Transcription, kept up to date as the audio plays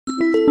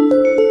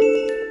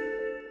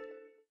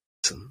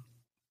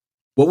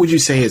What would you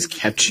say has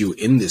kept you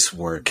in this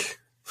work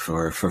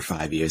for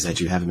 5 years that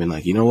you haven't been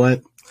like, you know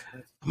what?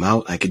 I'm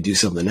out. I could do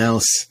something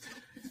else.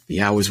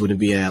 The hours wouldn't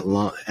be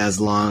as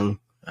long.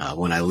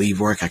 When I leave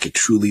work, I could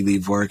truly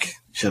leave work,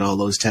 shut all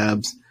those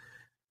tabs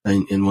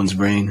in one's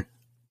brain.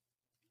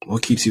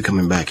 What keeps you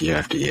coming back year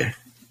after year?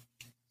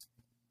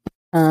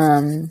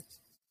 Well,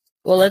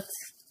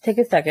 let's take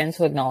a second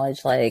to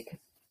acknowledge, like,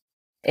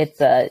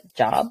 it's a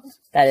job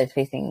that is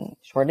facing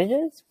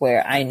shortages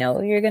where I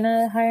know you're going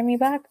to hire me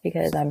back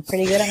because I'm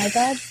pretty good at my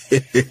job.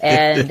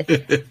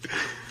 And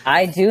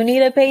I do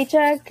need a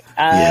paycheck.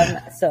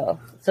 So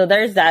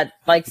there's that,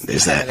 like,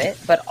 side of it.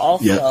 But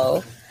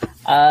also,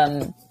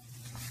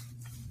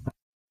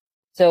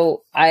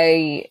 so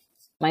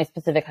my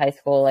specific high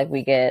school, like,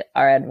 we get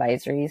our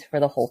advisories for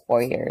the whole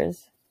 4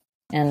 years.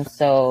 And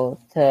so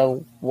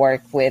to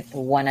work with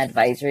one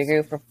advisory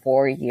group for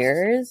 4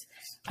 years,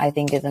 I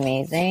think is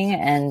amazing.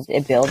 And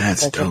it builds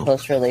such a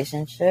close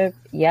relationship.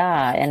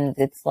 Yeah. And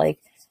it's like,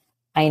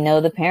 I know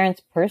the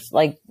parents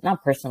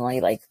not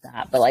personally like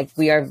that, but like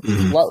we are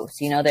close,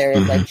 you know, there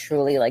is like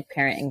truly like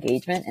parent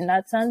engagement in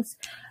that sense.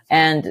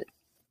 And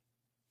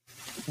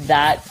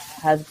that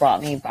has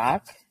brought me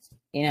back.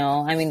 You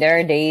know, I mean, there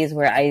are days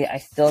where I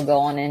still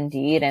go on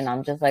Indeed and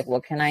I'm just like,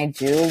 what can I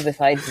do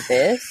besides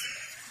this?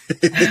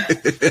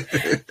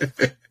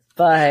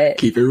 But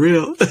keep it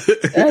real.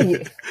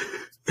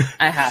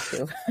 I have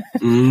to.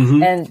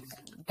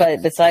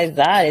 But besides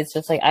that, it's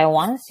just like, I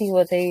want to see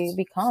what they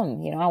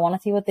become. You know, I want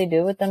to see what they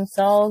do with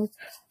themselves,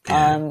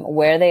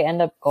 where they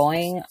end up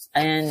going.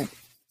 And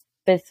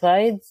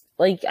besides,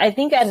 like, I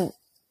think, and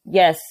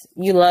yes,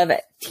 you love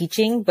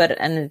teaching,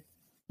 and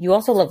you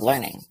also love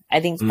learning. I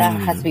think that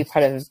has to be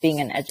part of being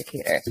an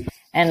educator.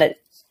 And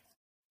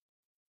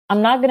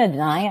I'm not going to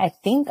deny, I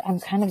think I'm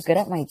kind of good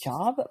at my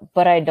job,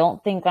 but I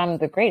don't think I'm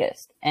the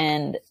greatest.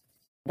 And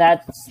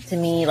that's, to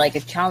me, like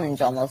a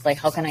challenge almost. Like,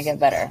 how can I get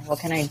better? What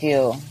can I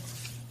do?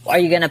 Are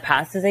you going to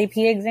pass this AP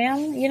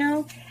exam? You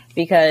know,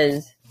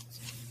 because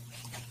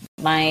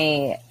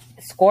my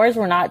scores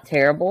were not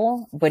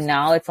terrible, but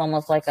now it's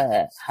almost like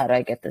how do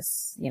I get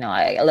this, you know,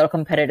 a little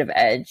competitive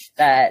edge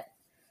that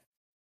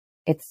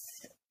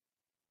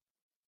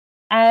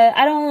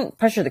I don't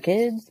pressure the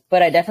kids,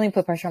 but I definitely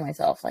put pressure on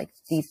myself. Like,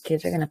 these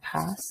kids are going to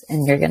pass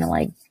and you're going to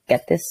like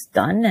get this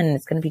done and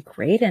it's going to be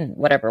great and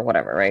whatever,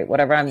 right?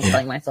 Whatever I'm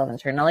telling myself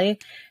internally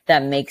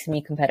that makes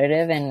me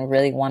competitive and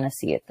really want to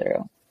see it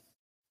through.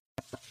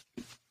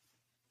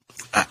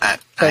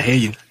 I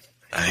hear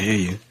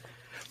you.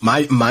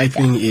 My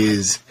thing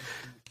is,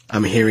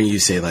 I'm hearing you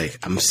say, like,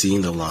 I'm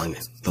seeing the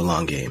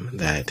long game,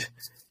 that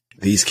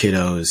these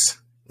kiddos,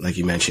 like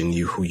you mentioned,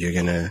 who you're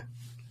going to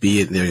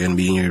be, they're going to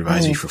be in your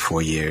advisory for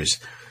 4 years.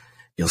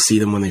 You'll see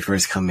them when they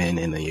first come in,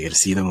 and then you're going to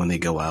see them when they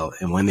go out.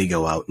 And when they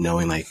go out,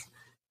 knowing, like,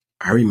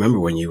 I remember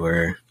when you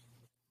were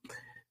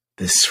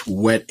this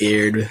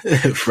wet-aired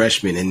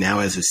freshman, and now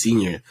as a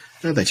senior,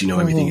 not that you know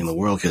everything in the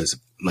world, because,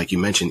 like you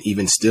mentioned,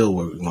 even still,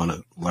 we want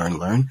to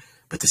learn,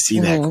 but to see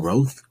that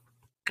growth,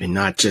 and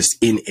not just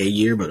in a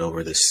year, but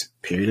over this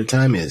period of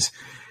time is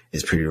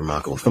pretty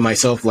remarkable. For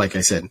myself, like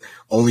I said,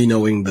 only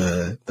knowing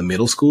the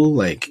middle school,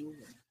 like,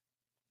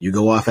 you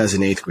go off as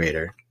an 8th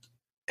grader,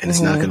 and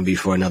it's not going to be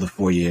for another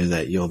 4 years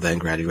that you'll then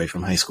graduate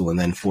from high school. And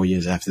then 4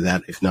 years after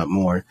that, if not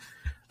more,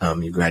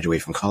 you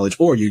graduate from college,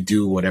 or you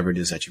do whatever it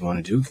is that you want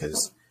to do,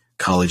 because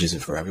college isn't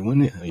for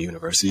everyone.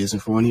 University isn't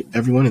for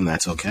everyone, and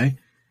that's okay.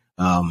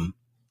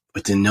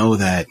 But to know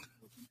that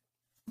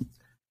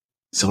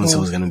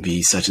so-and-so is going to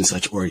be such and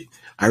such, or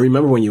I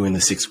remember when you were in the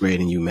 6th grade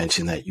and you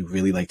mentioned that you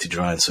really like to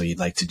draw, and so you'd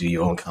like to do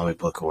your own comic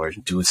book or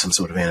do some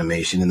sort of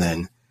animation, and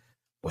then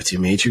what's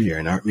your major? You're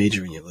an art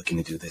major and you're looking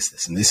to do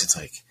this and this. It's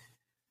like,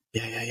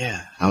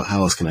 yeah.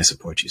 How else can I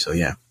support you? So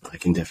yeah, I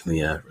can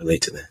definitely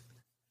relate to that.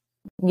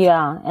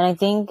 Yeah. And I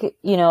think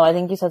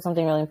you said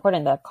something really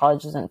important, that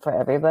college isn't for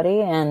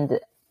everybody. And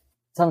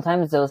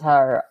sometimes those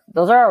are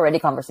already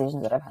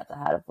conversations that I've had to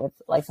have with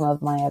like some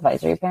of my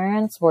advisory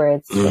parents, where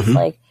it's just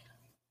like,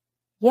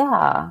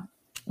 yeah,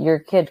 your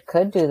kid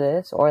could do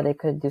this or they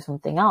could do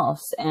something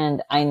else.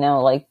 And I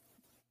know, like,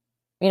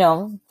 you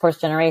know,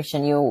 first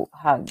generation,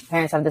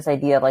 parents have this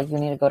idea of like, you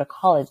need to go to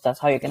college.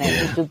 That's how you're going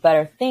to do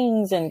better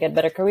things and get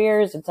better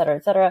careers, et cetera,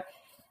 et cetera.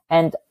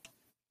 And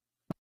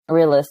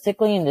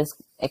realistically, in this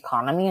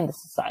economy, in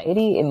this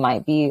society, it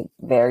might be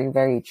very,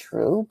 very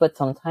true. But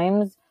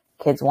sometimes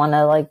kids want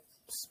to, like,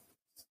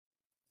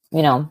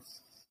 you know,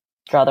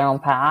 draw their own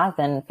path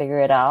and figure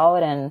it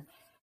out, and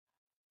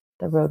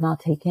the road not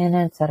taken,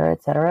 et cetera,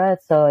 et cetera.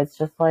 So it's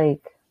just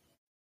like,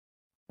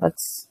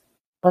 let's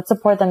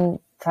support them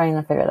trying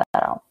to figure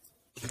that out.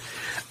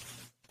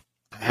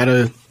 I had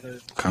a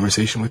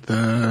conversation with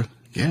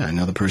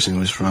another person who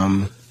was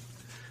from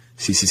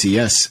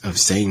CCCS of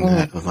saying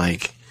that, of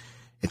like,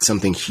 it's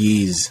something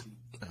he's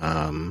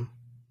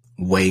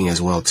weighing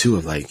as well too,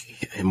 of like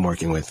him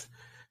working with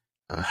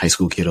high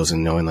school kiddos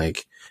and knowing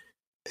like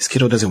this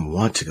kiddo doesn't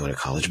want to go to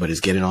college, but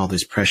is getting all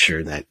this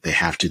pressure that they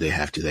have to.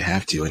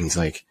 And he's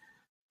like,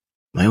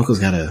 my uncle's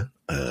got a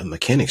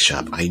mechanic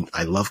shop.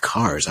 I love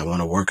cars. I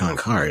want to work on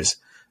cars.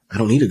 I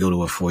don't need to go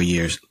to a 4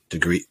 years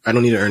degree. I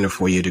don't need to earn a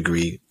 4-year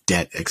degree,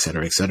 debt, et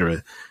cetera,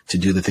 to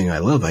do the thing I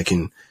love. I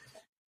can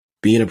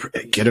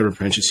get an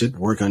apprenticeship,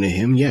 work under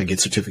him. Yeah. Get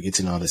certificates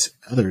and all this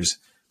others.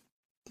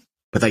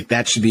 But like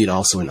that should be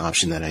also an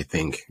option that I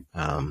think,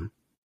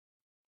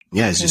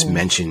 is just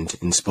mentioned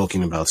and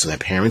spoken about so that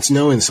parents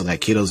know and so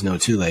that kiddos know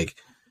too. Like,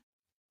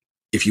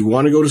 if you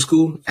want to go to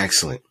school,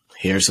 excellent.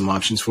 Here are some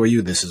options for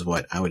you. This is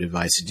what I would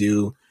advise to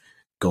do.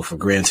 Go for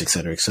grants, et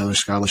cetera,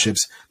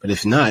 scholarships. But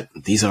if not,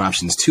 these are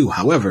options too.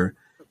 However,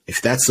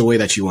 if that's the way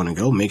that you want to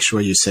go, make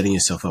sure you're setting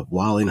yourself up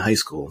while in high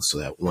school so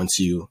that once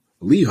you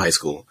leave high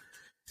school,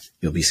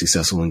 you'll be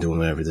successful in doing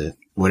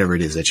whatever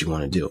it is that you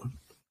want to do.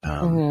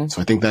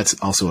 So I think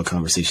that's also a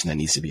conversation that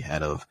needs to be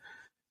had of,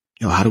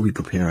 how do we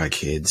prepare our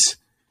kids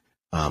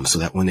so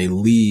that when they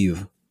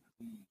leave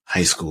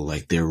high school,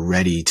 like they're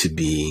ready to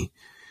be,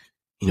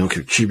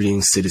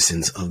 contributing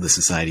citizens of the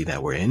society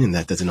that we're in. And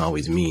that doesn't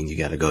always mean you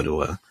got to go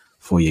to a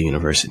 4-year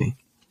university.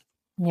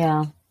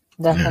 Yeah,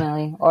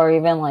 definitely. Yeah. Or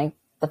even like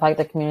the fact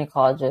that community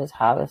colleges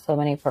have so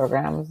many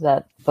programs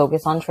that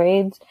focus on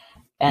trades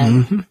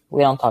and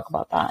we don't talk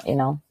about that,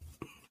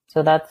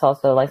 So that's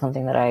also like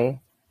something that I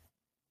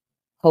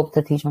hope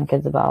to teach my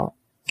kids about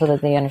so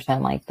that they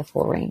understand like the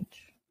full range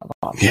of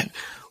options.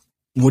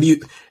 Yeah.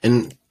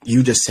 And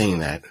you just saying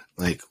that,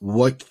 like,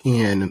 what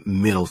can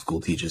middle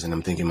school teachers, and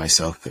I'm thinking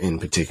myself in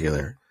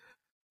particular,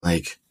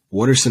 like,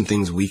 what are some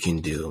things we can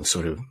do,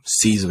 sort of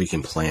seeds we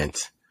can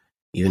plant,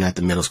 even at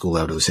the middle school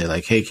level, to say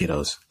like, hey,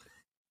 kiddos,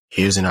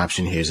 here's an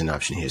option, here's an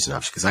option, here's an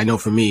option. Because I know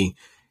for me,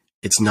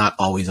 it's not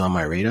always on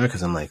my radar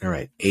because I'm like, all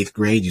right, 8th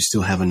grade, you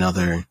still have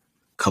another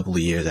couple of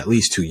years, at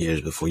least 2 years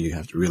before you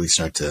have to really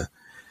start to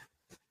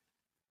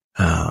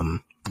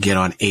get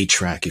on a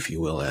track, if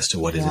you will, as to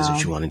what it is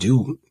that you want to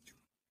do.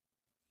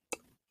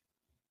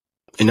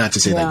 And not to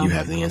say that you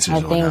have the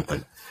answers or not,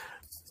 but.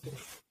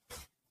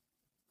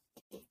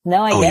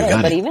 No, I get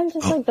it. But even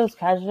just like those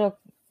casual.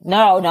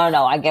 No.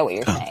 I get what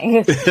you're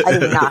saying. I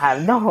do not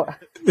have no,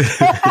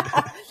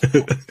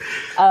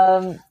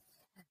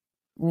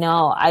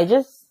 I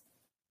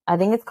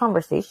think it's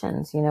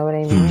conversations. You know what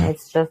I mean?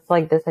 It's just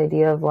like this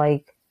idea of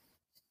like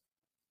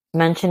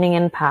mentioning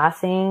in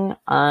passing,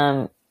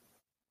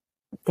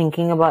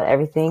 thinking about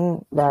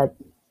everything that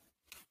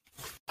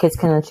kids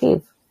can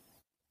achieve.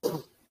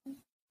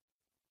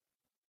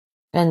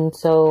 And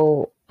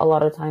so a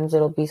lot of times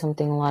it'll be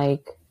something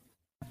like,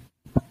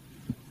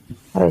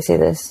 how do I say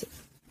this?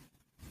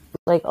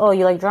 Like, oh,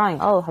 you like drawing.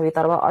 Oh, have you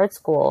thought about art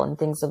school and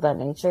things of that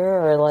nature?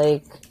 Or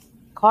like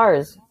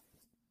cars.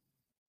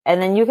 And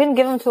then you can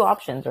give them 2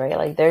 options, right?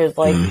 Like there's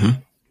like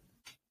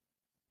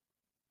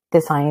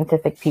the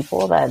scientific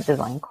people that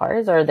design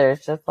cars, or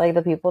there's just like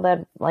the people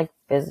that like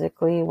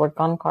physically work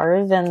on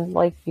cars, and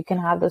like you can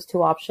have those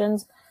 2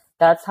 options.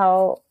 That's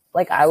how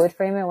like I would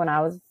frame it when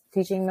I was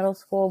teaching middle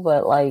school,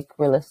 but like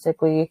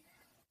realistically,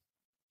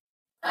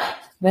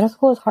 middle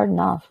school is hard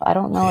enough. I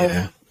don't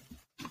know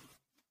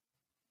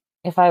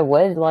if I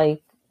would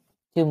like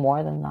do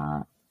more than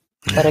that.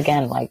 But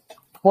again, like,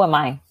 who am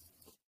I?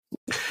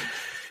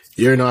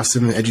 You're an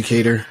awesome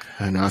educator,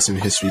 an awesome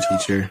history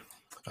teacher,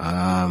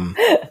 an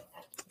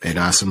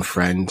awesome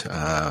friend.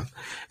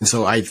 And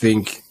so I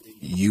think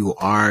you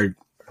are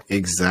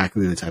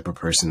exactly the type of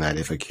person that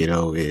if a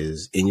kiddo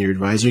is in your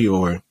advisory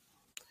or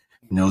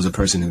knows a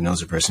person who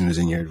knows a person who's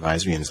in your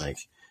advisory and is like,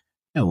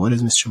 yeah, what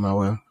is Miss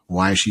Chamagua?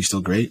 Why is she still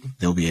great?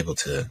 They'll be able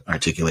to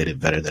articulate it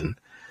better than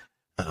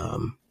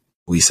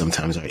we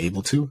sometimes are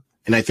able to.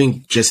 And I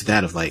think just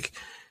that of like,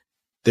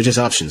 they're just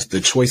options.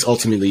 The choice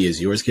ultimately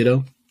is yours,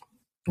 kiddo.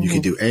 You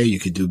could do A, you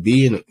could do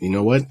B, and you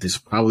know what? There's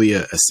probably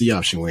a C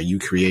option where you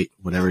create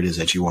whatever it is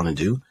that you want to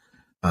do.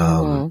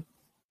 And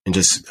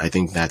just, I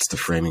think that's the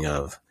framing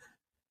of,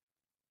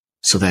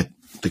 so that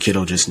the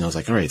kiddo just knows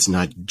like, all right, it's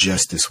not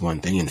just this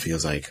one thing and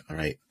feels like, all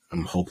right,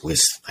 I'm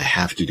hopeless. I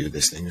have to do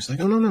this thing. It's like,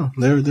 oh, no.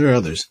 There are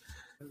others.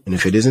 And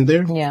if it isn't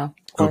there,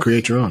 go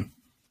create your own.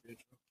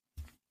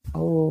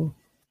 Oh,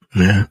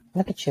 yeah.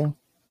 Look at you.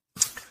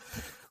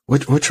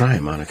 We're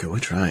trying, Monica. We're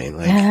trying.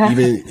 Like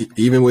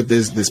even with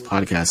this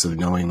podcast of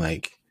knowing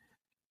like,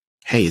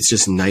 hey, it's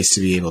just nice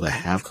to be able to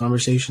have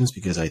conversations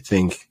because I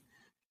think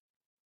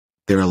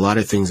there are a lot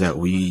of things that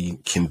we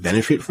can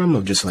benefit from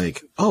of just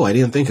like, oh, I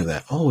didn't think of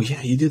that. Oh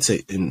yeah, you did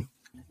say. And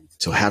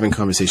so having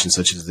conversations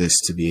such as this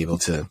to be able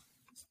to,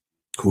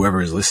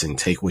 whoever is listening,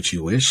 take what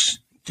you wish,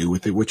 do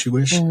with it what you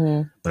wish.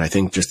 But I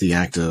think just the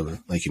act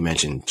of, like you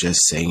mentioned,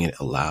 just saying it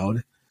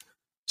aloud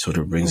sort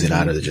of brings it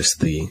out of just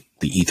the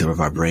ether of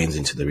our brains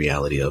into the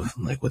reality of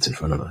like what's in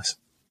front of us.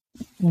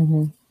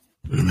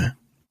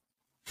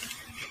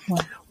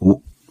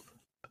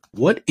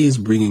 What is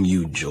bringing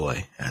you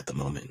joy at the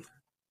moment?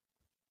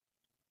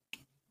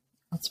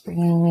 What's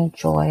bringing me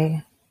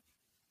joy?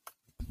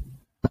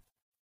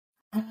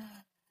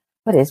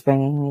 What is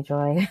bringing me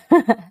joy?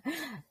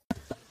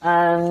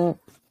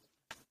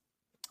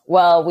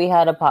 Well, we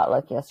had a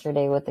potluck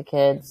yesterday with the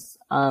kids.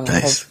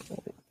 Nice.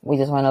 We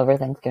just went over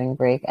Thanksgiving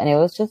break, and it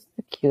was just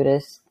the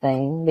cutest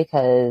thing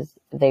because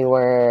they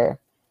were,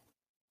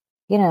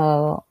 they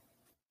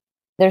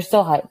they're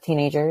still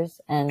teenagers,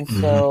 and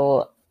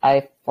so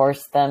I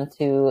forced them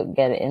to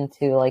get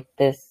into like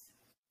this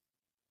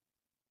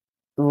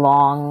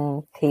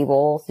long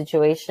table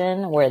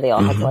situation where they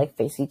all had to like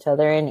face each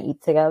other and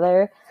eat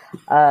together.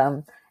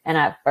 And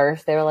at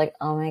first they were like,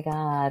 "Oh my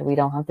God, we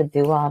don't have to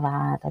do all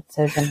that. That's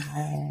so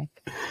dramatic,"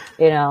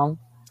 you know?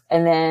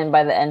 And then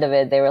by the end of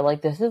it, they were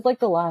like, "This is like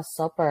the Last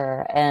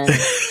Supper." And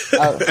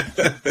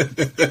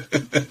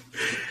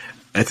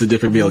that's a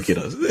different meal,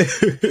 kiddos.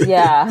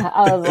 yeah,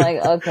 I was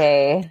like,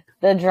 okay,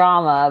 the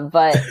drama.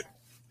 But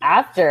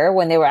after,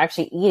 when they were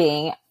actually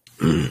eating,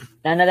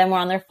 none of them were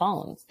on their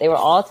phones. They were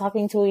all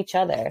talking to each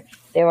other.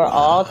 They were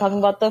all talking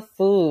about the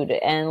food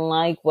and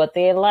like what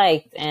they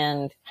liked.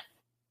 And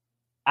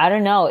I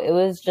don't know, it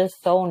was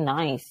just so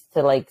nice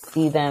to like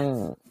see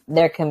them,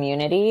 their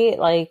community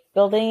like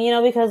building, you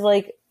know, because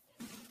like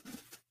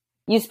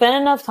you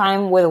spend enough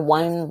time with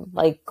one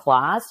like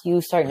class, you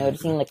start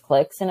noticing the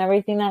cliques and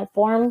everything that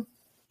form.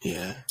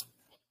 Yeah.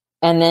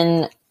 And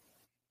then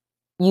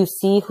you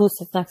see who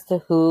sits next to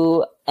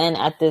who. And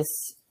at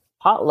this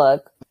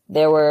potluck,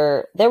 there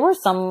were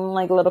some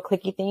like little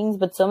clicky things,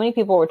 but so many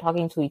people were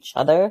talking to each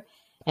other,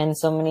 and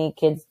so many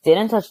kids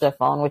didn't touch their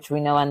phone, which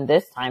we know in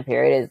this time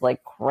period is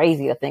like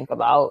crazy to think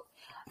about.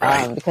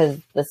 Right. Because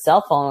the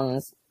cell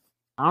phones,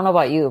 I don't know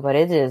about you, but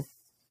it is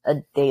a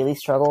daily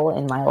struggle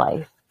in my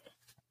life.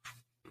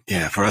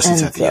 Yeah, for us,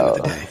 it's at the end of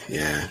the day.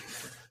 Yeah.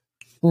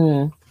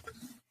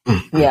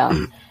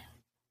 Yeah.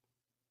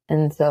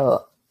 And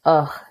so,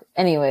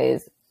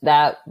 anyways,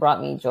 that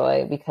brought me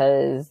joy,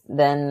 because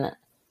then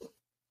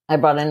I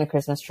brought in a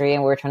Christmas tree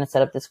and we were trying to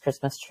set up this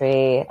Christmas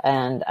tree,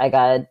 and I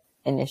got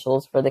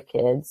initials for the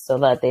kids so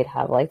that they'd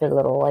have like their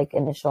little like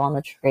initial on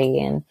the tree,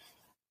 and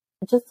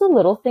just the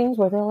little things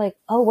where they're like,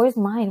 "Oh, where's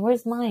mine?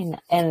 Where's mine?"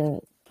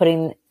 And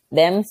putting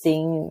them,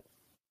 seeing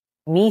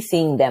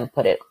them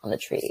put it on the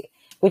tree,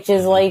 which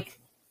is like,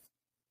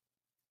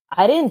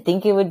 I didn't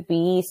think it would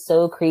be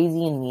so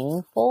crazy and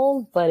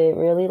meaningful, but it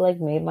really like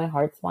made my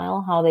heart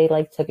smile how they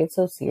like took it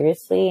so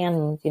seriously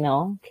and, you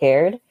know,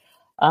 cared.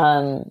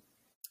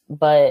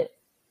 But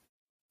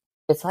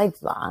besides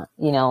that,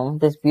 you know,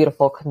 this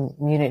beautiful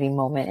community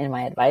moment in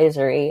my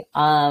advisory,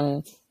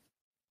 my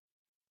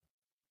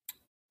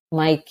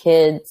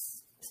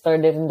kids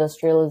started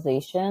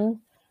industrialization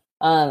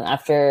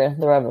after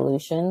the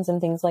revolutions and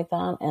things like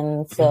that.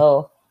 And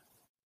so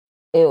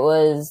it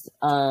was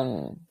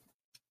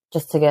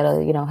just to get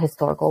a, you know,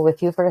 historical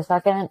with you for a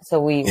second. So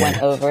we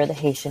went over the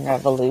Haitian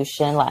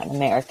Revolution, Latin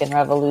American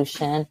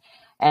Revolution.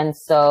 And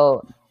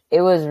so it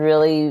was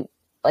really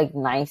like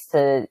nice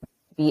to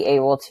be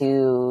able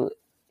to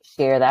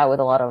share that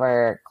with a lot of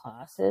our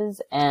classes.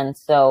 And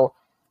so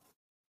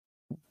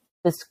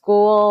the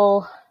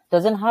school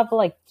doesn't have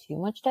like too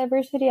much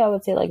diversity. I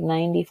would say like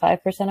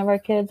 95% of our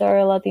kids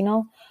are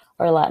Latino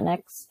or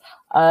Latinx.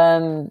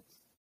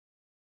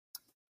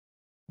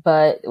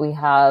 But we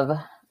have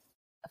a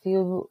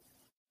few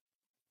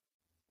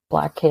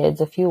Black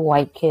kids, a few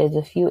white kids,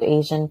 a few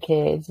Asian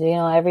kids, you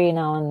know, every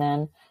now and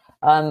then.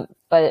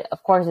 But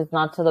of course, it's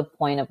not to the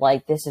point of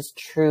like, this is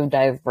true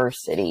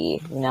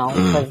diversity, you know,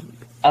 because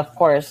of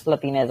course,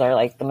 Latinas are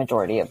like the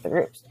majority of the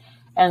groups.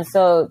 And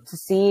so to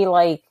see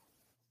like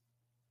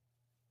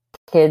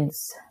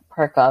kids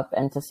perk up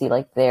and to see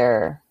like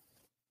their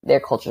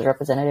cultures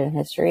represented in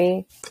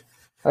history,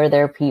 or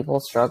their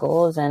people's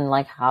struggles and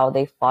like how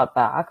they fought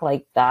back,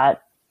 like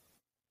that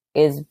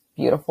is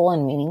beautiful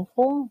and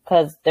meaningful,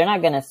 because they're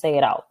not going to say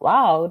it out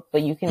loud,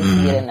 but you can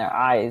see it in their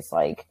eyes.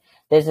 Like,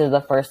 this is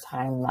the first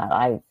time that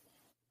I've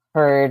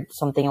heard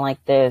something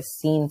like this,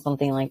 seen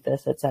something like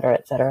this, et cetera,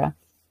 et cetera.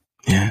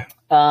 Yeah.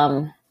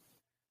 So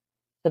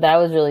that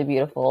was really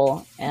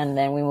beautiful. And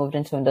then we moved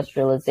into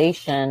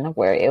industrialization,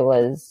 where it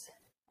was,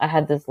 I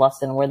had this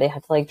lesson where they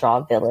had to like draw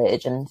a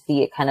village and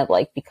see it kind of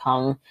like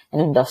become an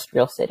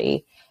industrial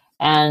city.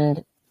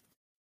 And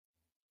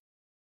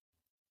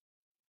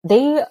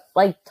they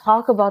like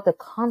talk about the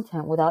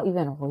content without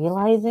even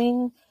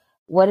realizing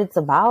what it's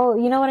about.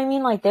 You know what I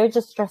mean? Like, they're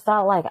just stressed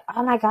out, like,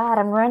 "Oh my God,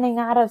 I'm running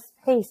out of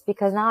space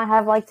because now I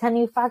have like 10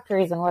 new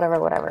factories and whatever,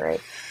 right?"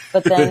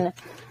 But then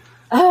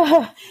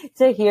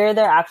to hear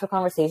their actual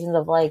conversations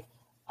of like,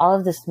 all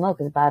of this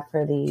smoke is bad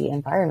for the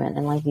environment,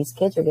 and like these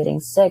kids are getting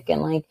sick,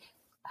 and like,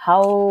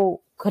 how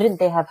couldn't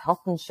they have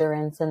health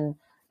insurance? And,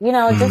 you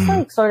know, just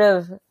like sort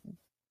of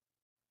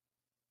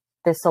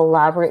this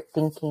elaborate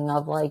thinking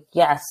of like,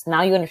 yes,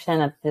 now you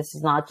understand that this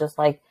is not just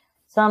like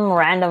some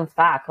random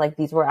fact. Like,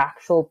 these were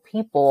actual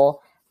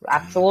people,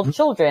 actual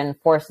children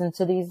forced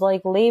into these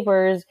like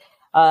labors,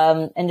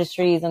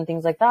 industries and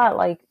things like that.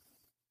 Like,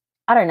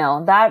 I don't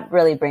know, that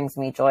really brings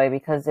me joy,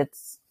 because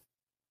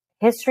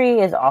history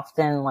is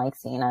often like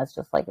seen as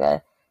just like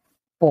a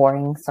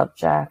boring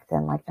subject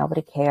and like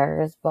nobody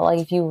cares. But like,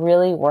 if you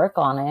really work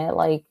on it,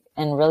 like,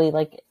 and really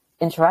like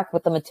interact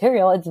with the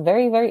material, it's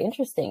very, very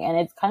interesting. And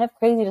it's kind of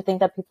crazy to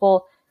think that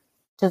people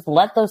just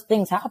let those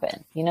things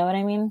happen. You know what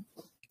I mean?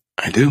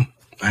 I do.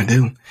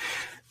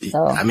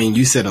 So, I mean,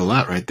 you said a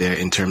lot right there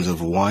in terms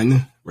of,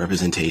 one,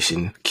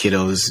 representation,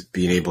 kiddos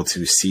being able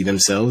to see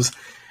themselves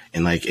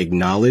and like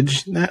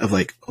acknowledge that of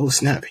like, oh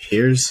snap,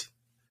 here's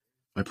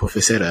my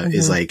profesora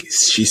is like,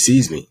 she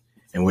sees me.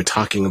 And we're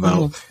talking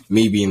about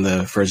me being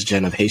the first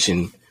gen of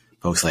Haitian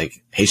folks,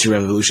 like Haitian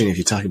Revolution. If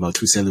you're talking about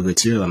Toussaint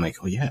Louverture, I'm like,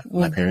 oh yeah,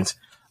 my parents,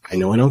 I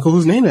know an uncle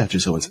who's named after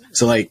so and so.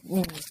 So like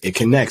it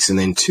connects. And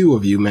then two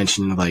of you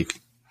mentioned like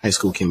high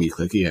school can be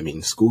cliquey. I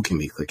mean, school can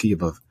be cliquey,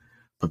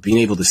 but being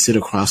able to sit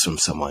across from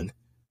someone,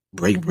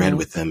 break bread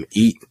with them,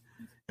 eat,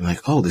 and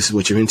like, oh, this is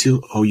what you're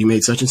into. Oh, you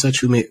made such and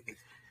such. Who made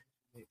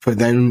for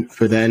them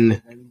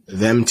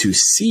to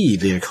see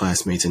their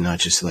classmates and not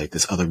just like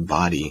this other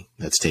body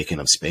that's taking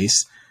up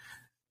space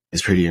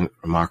is pretty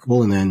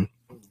remarkable. And then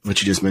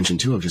what you just mentioned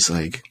too, of just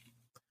like,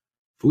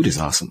 food is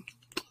awesome.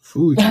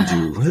 Food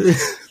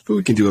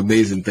can do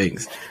amazing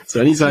things. So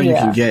anytime you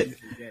can get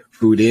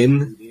food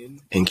in,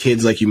 and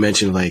kids, like you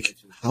mentioned, like,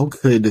 how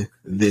could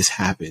this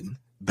happen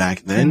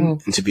back then?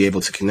 And to be able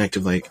to connect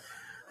with like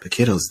the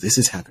kiddos, this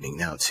is happening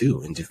now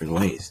too in different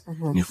ways.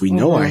 And if we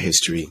know our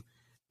history,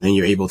 then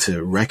you're able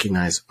to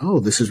recognize, oh,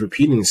 this is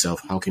repeating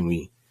itself. How can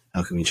we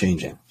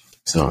change it?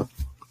 So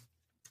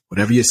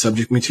whatever your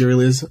subject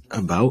material is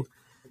about,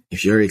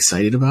 if you're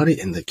excited about it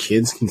and the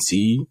kids can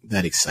see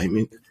that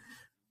excitement,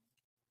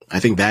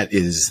 I think that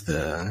is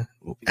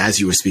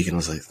as you were speaking, I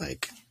was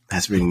like,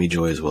 that's bringing me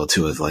joy as well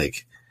too, is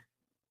like,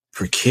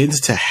 for kids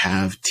to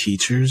have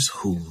teachers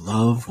who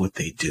love what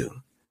they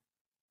do,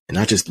 and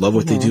not just love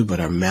what they do, but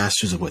are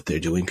masters of what they're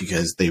doing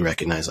because they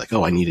recognize like,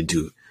 oh, I need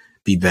to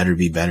be better.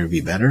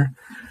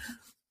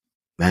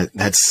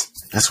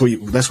 That's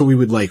what we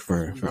would like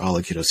for all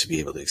the kiddos to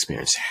be able to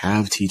experience.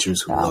 Have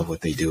teachers who love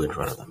what they do in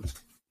front of them.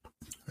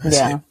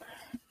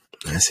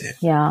 That's it.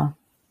 Yeah,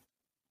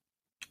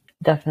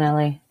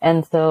 definitely.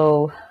 And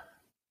so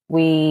do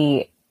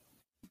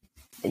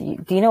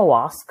you know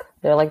WASC?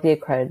 They're like the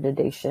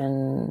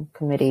accreditation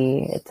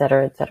committee, et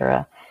cetera, et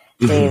cetera.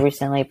 They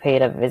recently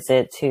paid a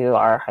visit to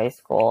our high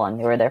school and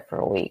they were there for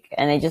a week.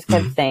 And they just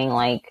kept saying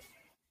like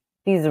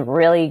these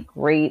really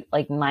great,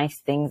 like nice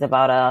things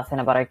about us and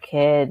about our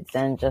kids.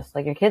 And just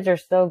like, your kids are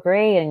so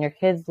great and your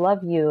kids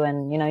love you.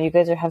 And, you know, you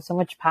guys have so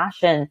much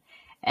passion.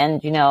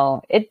 And, you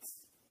know, it's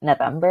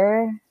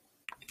November,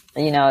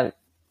 you know,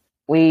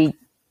 we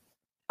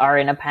are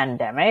in a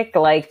pandemic,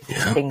 like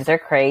things are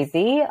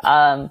crazy.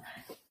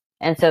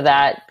 And so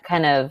that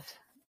kind of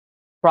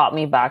brought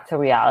me back to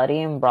reality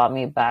and brought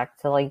me back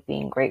to like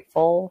being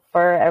grateful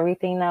for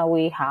everything that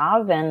we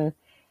have, and,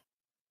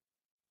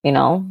 you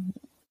know,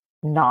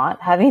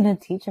 not having to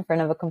teach in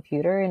front of a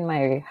computer in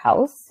my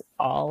house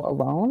all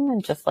alone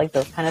and just like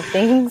those kind of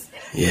things.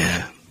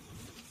 Yeah.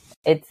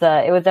 It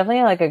was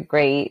definitely like a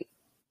great,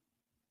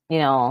 you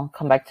know,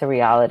 come back to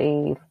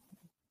reality.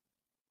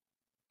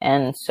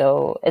 And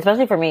so,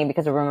 especially for me,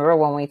 because I remember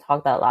when we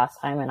talked that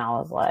last time and I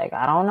was like,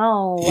 I don't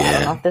know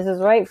if this is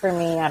right for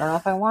me. I don't know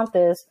if I want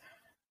this.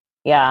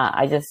 Yeah.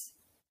 I just,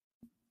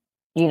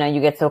 you know,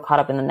 you get so caught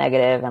up in the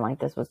negative, and like,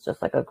 this was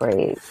just like a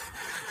great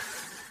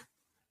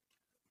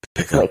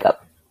wake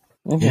up.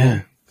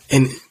 Yeah.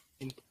 And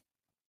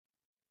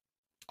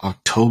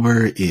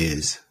October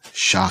is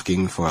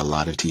shocking for a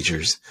lot of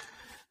teachers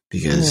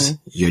because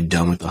you're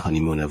done with the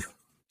honeymoon of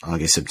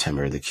August,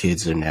 September. The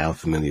kids are now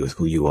familiar with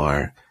who you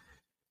are.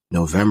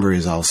 November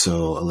is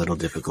also a little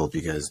difficult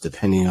because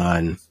depending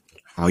on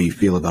how you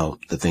feel about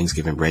the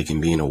Thanksgiving break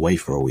and being away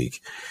for a week,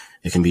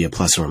 it can be a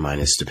plus or a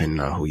minus depending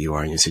on who you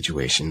are in your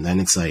situation. Then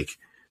it's like,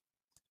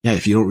 yeah,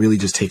 if you don't really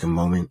just take a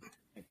moment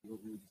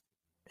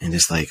and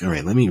just like, all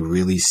right, let me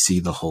really see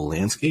the whole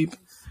landscape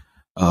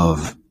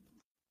of,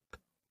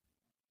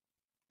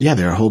 yeah,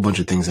 there are a whole bunch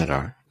of things that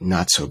are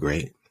not so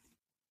great,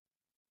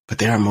 but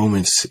there are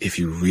moments, if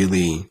you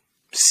really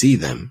see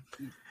them,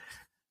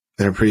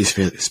 that are pretty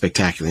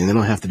spectacular. And they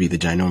don't have to be the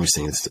ginormous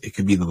things. It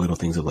could be the little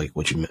things of like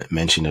what you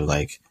mentioned of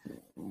like,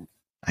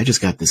 I just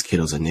got this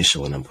kiddo's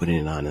initial and I'm putting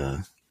it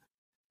on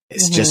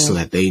it's just so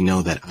that they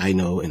know that I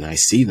know and I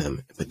see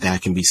them, but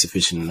that can be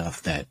sufficient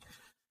enough that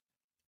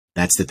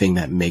that's the thing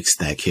that makes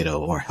that kiddo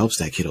or helps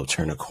that kiddo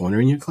turn a corner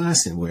in your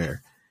class, and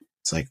where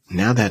it's like,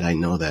 now that I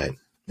know that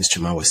Ms.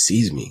 Chamagua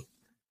sees me,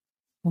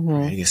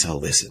 I guess I'll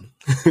listen.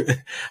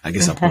 I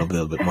guess I'll put a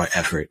little bit more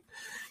effort.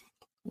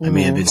 I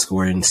may have been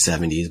scoring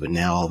 70s, but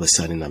now all of a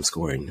sudden I'm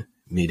scoring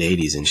mid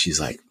 80s, and she's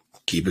like,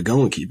 keep it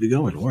going,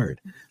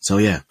 word. So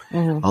yeah,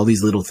 all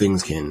these little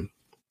things can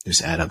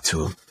just add up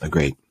to a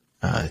great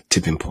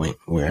tipping point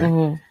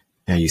where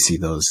yeah, you see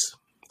the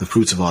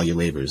fruits of all your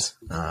labors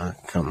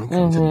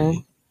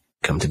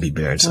come to be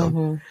bared.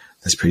 So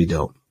that's pretty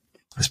dope.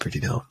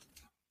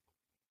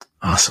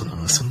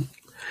 Awesome.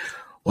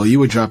 Well, you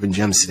were dropping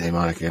gems today,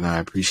 Monica, and I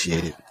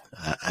appreciate it.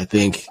 I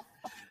think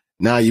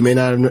now you may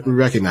not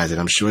recognize it.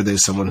 I'm sure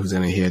there's someone who's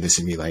going to hear this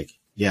and be like,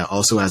 yeah,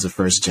 also as a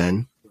first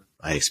gen,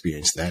 I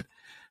experienced that.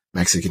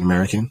 Mexican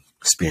American,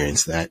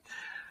 experienced that.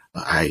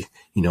 I,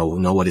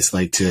 know what it's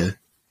like to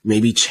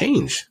maybe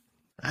change.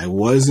 I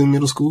was in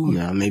middle school,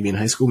 now maybe in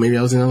high school, maybe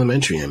I was in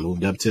elementary and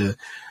moved up to,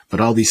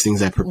 but all these things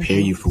that prepare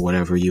you for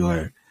whatever you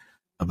are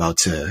about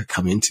to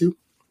come into.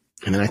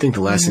 And then I think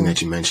the last thing that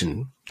you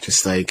mentioned,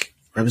 just like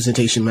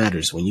representation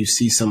matters. When you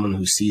see someone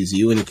who sees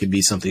you, and it could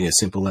be something as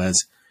simple as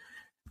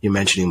you're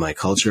mentioning my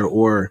culture,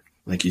 or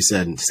like you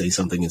said, say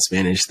something in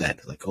Spanish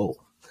that like, oh,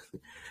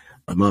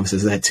 my mom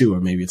says that too, or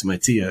maybe it's my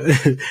tia.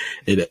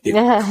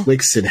 it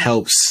clicks and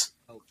helps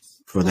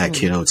for that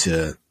kiddo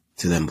to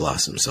then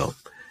blossom. So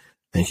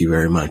thank you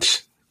very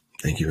much.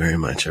 Thank you very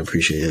much. I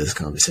appreciate this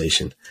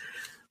conversation.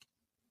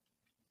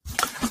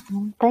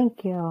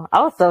 Thank you.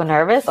 I was so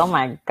nervous. Oh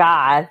my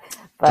God.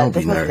 But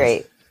this was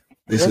great.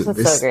 This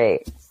was so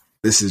great.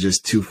 This is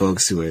just two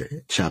folks who are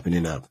chopping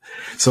it up.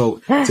 So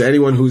to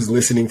anyone who's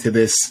listening to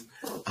this,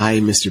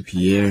 I'm Mr.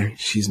 Pierre.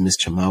 She's Miss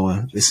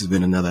Chamagua. This has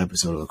been another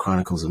episode of the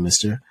Chronicles of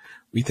Mr.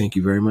 We thank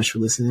you very much for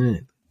listening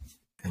in.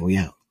 And we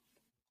out.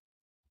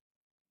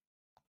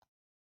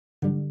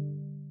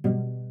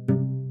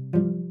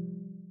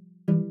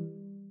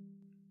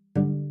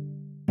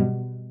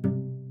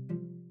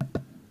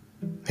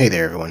 Hey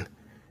there, everyone.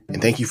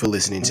 And thank you for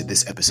listening to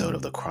this episode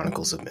of the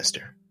Chronicles of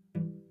Mr.